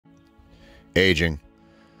Aging.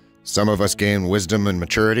 Some of us gain wisdom and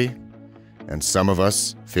maturity, and some of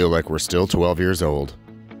us feel like we're still 12 years old.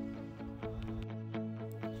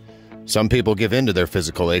 Some people give in to their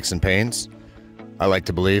physical aches and pains. I like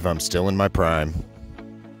to believe I'm still in my prime.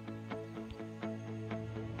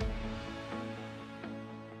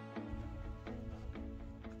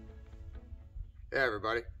 Hey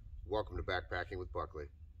everybody, welcome to Backpacking with Buckley.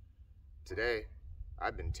 Today,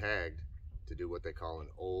 I've been tagged to do what they call an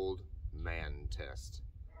old man test.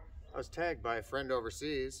 I was tagged by a friend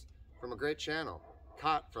overseas from a great channel,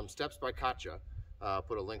 from Steps by Kaatje.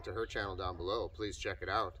 Put a link to her channel down below. Please check it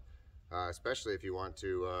out, especially if you want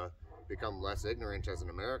to become less ignorant as an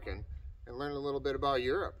American and learn a little bit about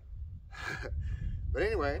Europe. But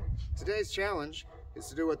anyway, today's challenge is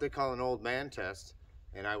to do what they call an old man test,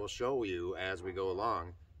 and I will show you as we go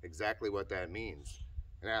along exactly what that means.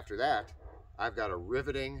 And after that, I've got a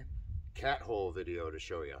riveting Cathole video to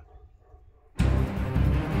show you.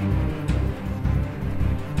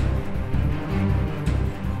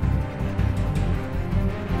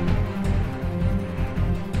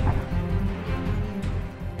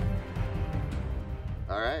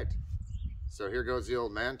 Alright, so here goes the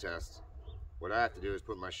old man test. What I have to do is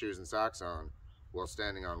put my shoes and socks on while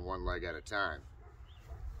standing on one leg at a time.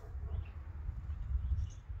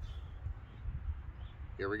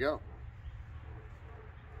 Here we go.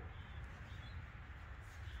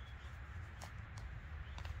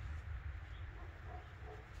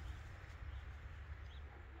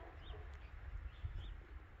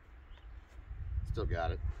 Still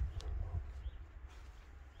got it.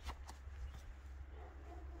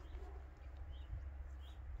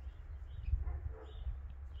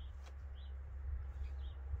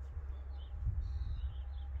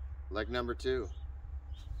 Leg number 2.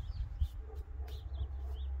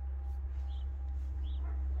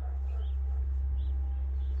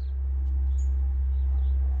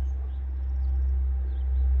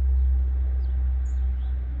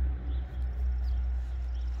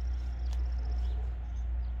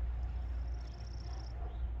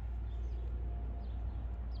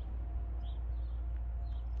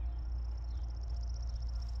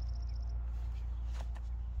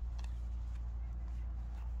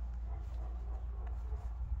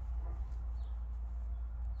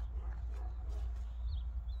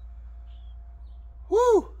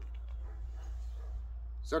 Woo!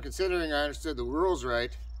 So considering I understood the rules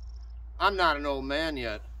right, I'm not an old man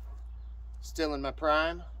yet. Still in my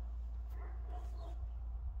prime,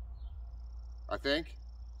 I think.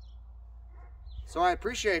 So I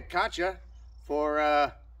appreciate Kaatje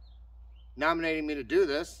for nominating me to do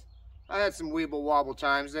this. I had some weeble wobble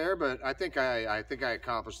times there, but I think I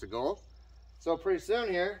accomplished the goal. So pretty soon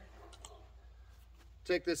here,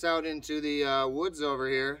 take this out into the woods over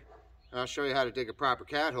here. I'll show you how to dig a proper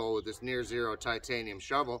cat hole with this near zero titanium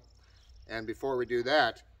shovel. And before we do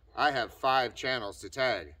that, I have 5 channels to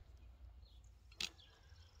tag.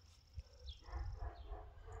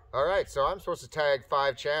 Alright, so I'm supposed to tag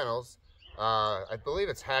 5 channels. I believe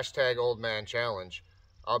it's hashtag #OldManChallenge.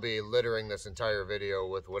 I'll be littering this entire video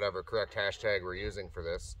with whatever correct hashtag we're using for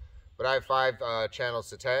this. But I have 5 channels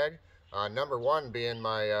to tag. Number 1 being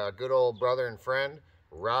my good old brother and friend,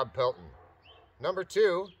 Rob Pelton. Number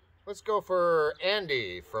 2, let's go for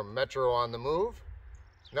Andy from Metro on the Move.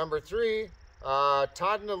 Number 3,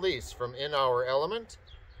 Todd and Elise from In Our Element.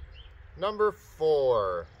 Number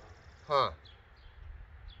 4,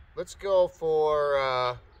 let's go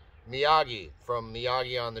for Miyagi from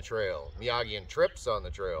Miyagi on the Trail. Miyagi and Trips on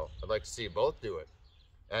the Trail. I'd like to see both do it.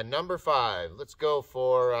 And number 5, let's go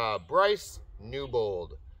for Bryce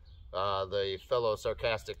Newbold, the fellow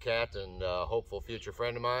sarcastic cat and hopeful future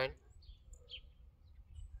friend of mine.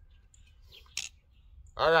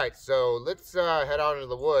 Alright, so let's head out into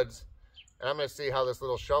the woods, and I'm going to see how this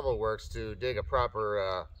little shovel works to dig a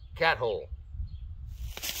proper cat hole.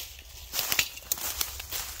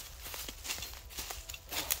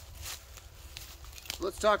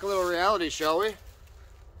 Let's talk a little reality, shall we?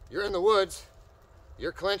 You're in the woods,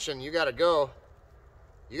 you're clenching, you gotta go.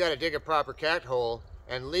 You gotta dig a proper cat hole,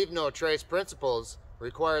 and leave no trace principles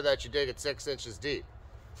require that you dig it 6 inches deep.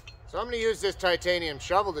 So I'm gonna use this titanium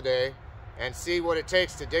shovel today and see what it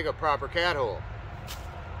takes to dig a proper cat hole.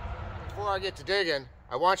 Before I get to digging,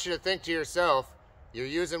 I want you to think to yourself, you're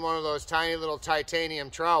using one of those tiny little titanium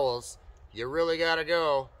trowels, you really gotta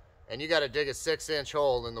go, and you gotta dig a 6-inch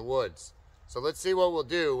hole in the woods. So let's see what we'll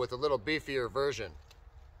do with a little beefier version.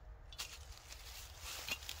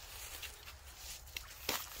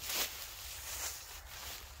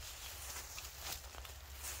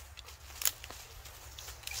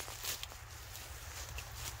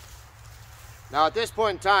 Now at this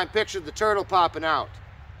point in time, picture the turtle popping out.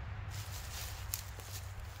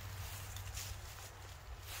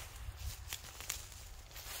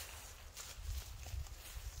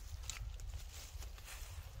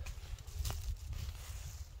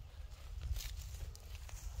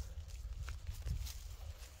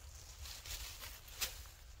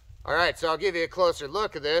 Alright, so I'll give you a closer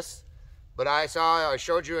look at this, but I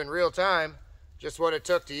showed you in real time just what it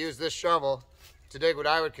took to use this shovel to dig what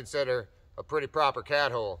I would consider a pretty proper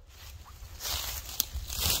cat hole.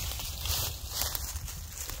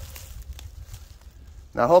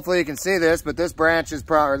 Now hopefully you can see this, but this branch is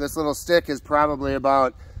this little stick is probably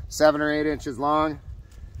about 7 or 8 inches long.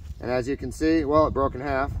 And as you can see, well, it broke in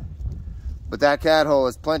half. But that cat hole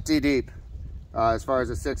is plenty deep as far as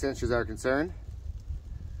the 6 inches are concerned.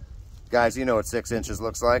 Guys, you know what 6 inches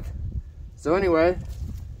looks like. So anyway,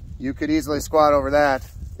 you could easily squat over that.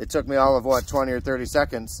 It took me all of, what, 20 or 30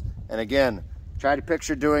 seconds. And again, try to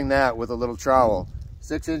picture doing that with a little trowel.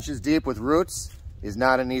 6 inches deep with roots is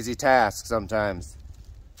not an easy task sometimes.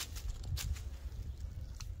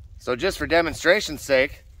 So just for demonstration's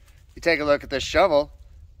sake, you take a look at this shovel,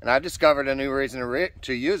 and I've discovered a new reason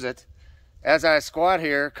to use it. As I squat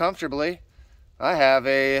here comfortably, I have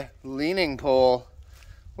a leaning pole,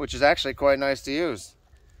 which is actually quite nice to use.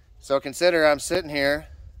 So consider I'm sitting here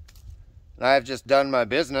and I've just done my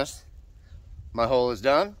business. My hole is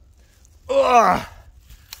done. Ugh!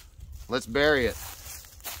 Let's bury it.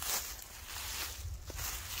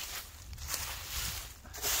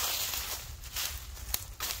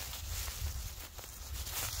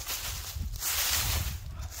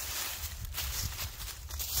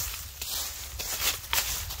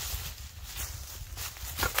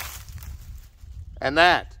 And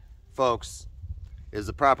that, folks, is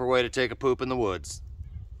the proper way to take a poop in the woods.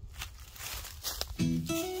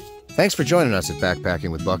 Thanks for joining us at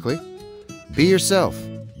Backpacking with Buckley. Be yourself.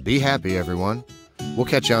 Be happy, everyone. We'll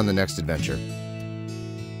catch you on the next adventure.